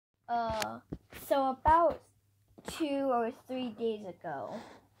So about 2 or 3 days ago,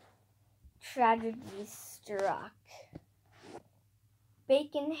 tragedy struck.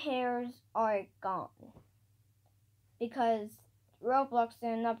 Bacon hairs are gone because Roblox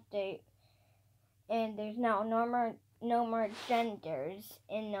did an update and there's now no more genders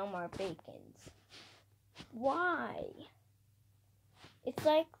and no more bacons. Why? It's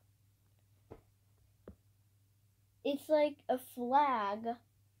like a flag.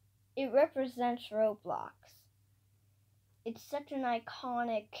 It represents Roblox. It's such an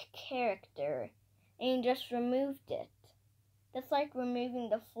iconic character, and you just removed it. That's like removing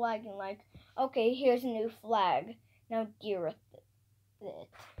the flag and like, okay, here's a new flag. Now deal with it.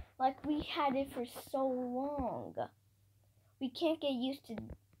 Like, we had it for so long. We can't get used to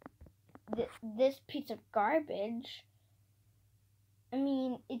this piece of garbage. I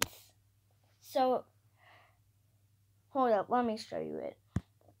mean, it's so... Hold up, let me show you it.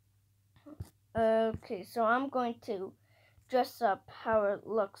 Okay, so I'm going to dress up how it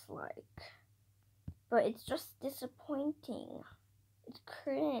looks like. But it's just disappointing. It's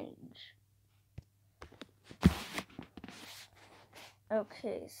cringe.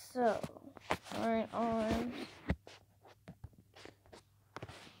 Okay, so right on.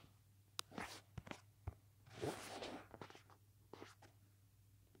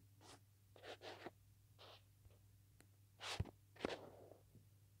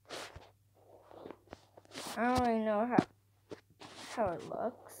 I don't really know how it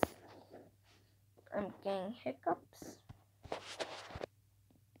looks. I'm getting hiccups.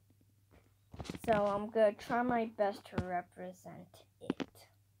 So I'm gonna try my best to represent it.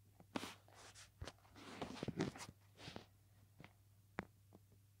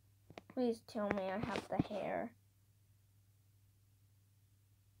 Please tell me I have the hair.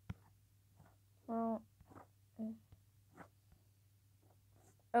 Well,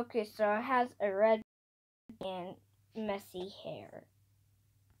 okay, so it has a red and messy hair.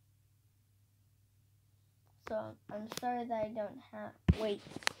 So I'm sorry that I don't have, wait,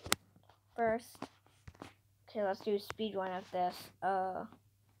 first, okay, let's do a speed run of this.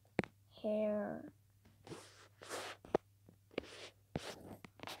 Hair.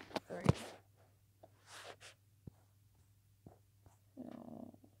 3.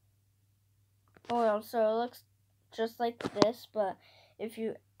 No. Oh, well, so it looks just like this, but if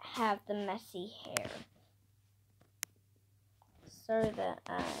you have the messy hair. Sorry that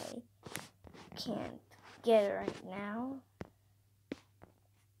I can't get it right now.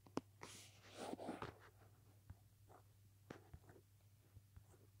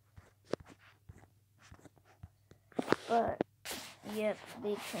 But, yep, they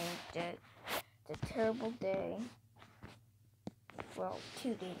changed it. It's a terrible day. Well,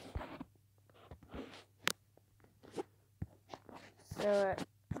 2 days ago. So,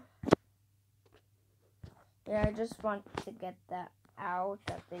 yeah, I just want to get that out,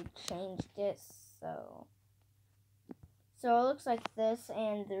 that they changed it, so it looks like this,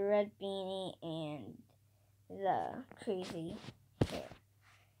 and the red beanie, and the crazy hair.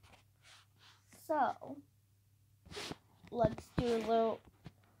 So, let's do a little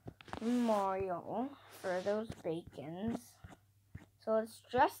memorial for those bacons. So let's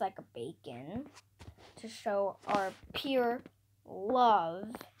dress like a bacon to show our pure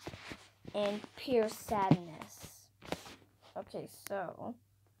love and pure sadness. Okay, so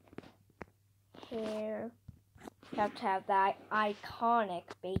hair. You have to have that iconic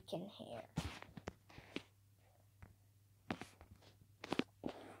bacon hair.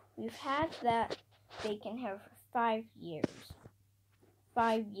 We've had that bacon hair for 5 years.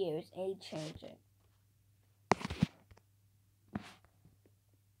 5 years, and change it.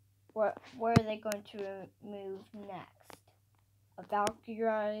 What are they going to remove next? A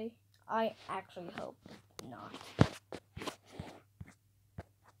Valkyrie? I actually hope not.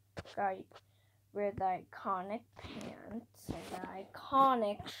 Got rid of the iconic pants and the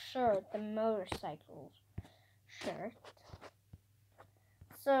iconic shirt, the motorcycle shirt.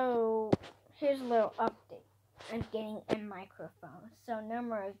 So here's a little update. I'm getting a microphone, so no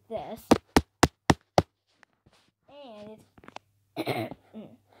more of this. And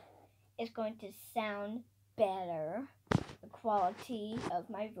it's going to sound better. The quality of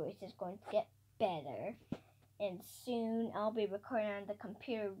my voice is going to get better. And soon I'll be recording on the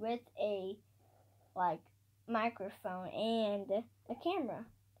computer with a microphone and a camera.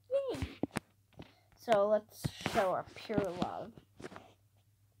 Yay! So let's show our pure love.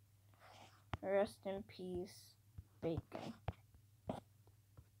 Rest in peace, bacon.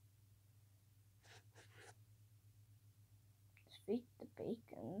 Speak the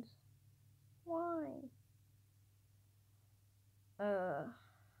bacons. Why?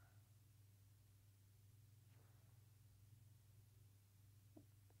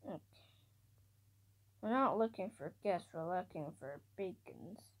 not looking for guests, we're looking for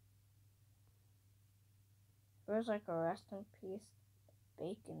bacons. There's like a rest in peace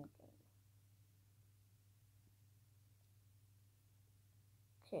bacon game.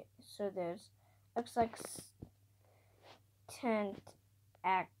 Okay, so there's looks like Tent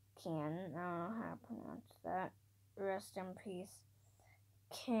Akin. I don't know how to pronounce that. Rest in peace,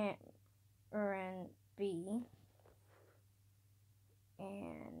 Karen B.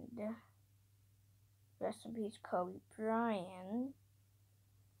 And rest in peace, Kobe Bryant.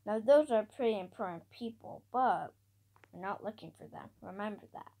 Now those are pretty important people, but we're not looking for them. Remember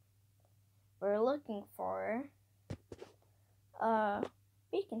that. We're looking for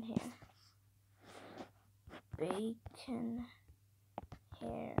bacon hair. Bacon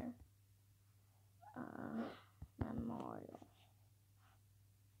hair memorial.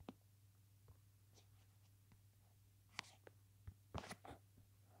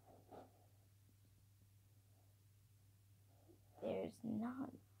 There's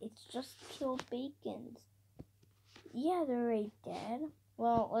none. It's just killed bacons. Yeah, they're already dead.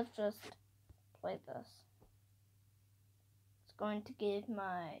 Well, let's just play this. It's going to give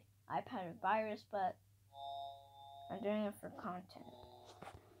my iPad a virus, but I'm doing it for content.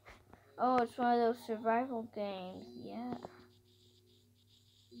 Oh, it's one of those survival games. Yeah.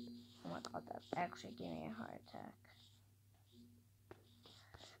 Oh my god, that actually gave me a heart attack.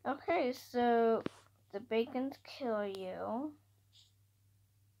 Okay, so the bacons kill you.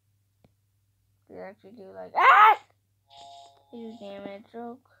 They actually do like do damage.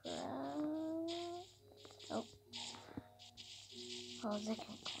 Oh crap. Oh. Oh, they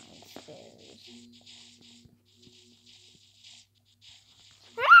can climb stairs.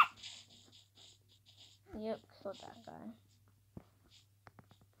 Yep, killed that guy.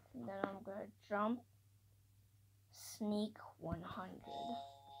 And then I'm gonna jump. Sneak 100.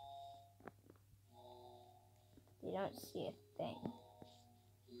 They don't see a thing.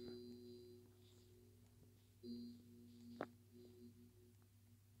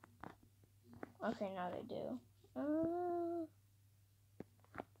 Okay, now they do.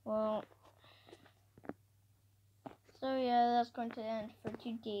 Well, so yeah, that's going to end for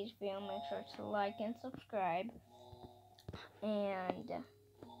today's video. Make sure to like and subscribe. And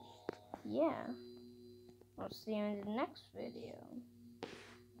yeah, I'll see you in the next video.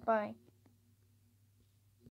 Bye.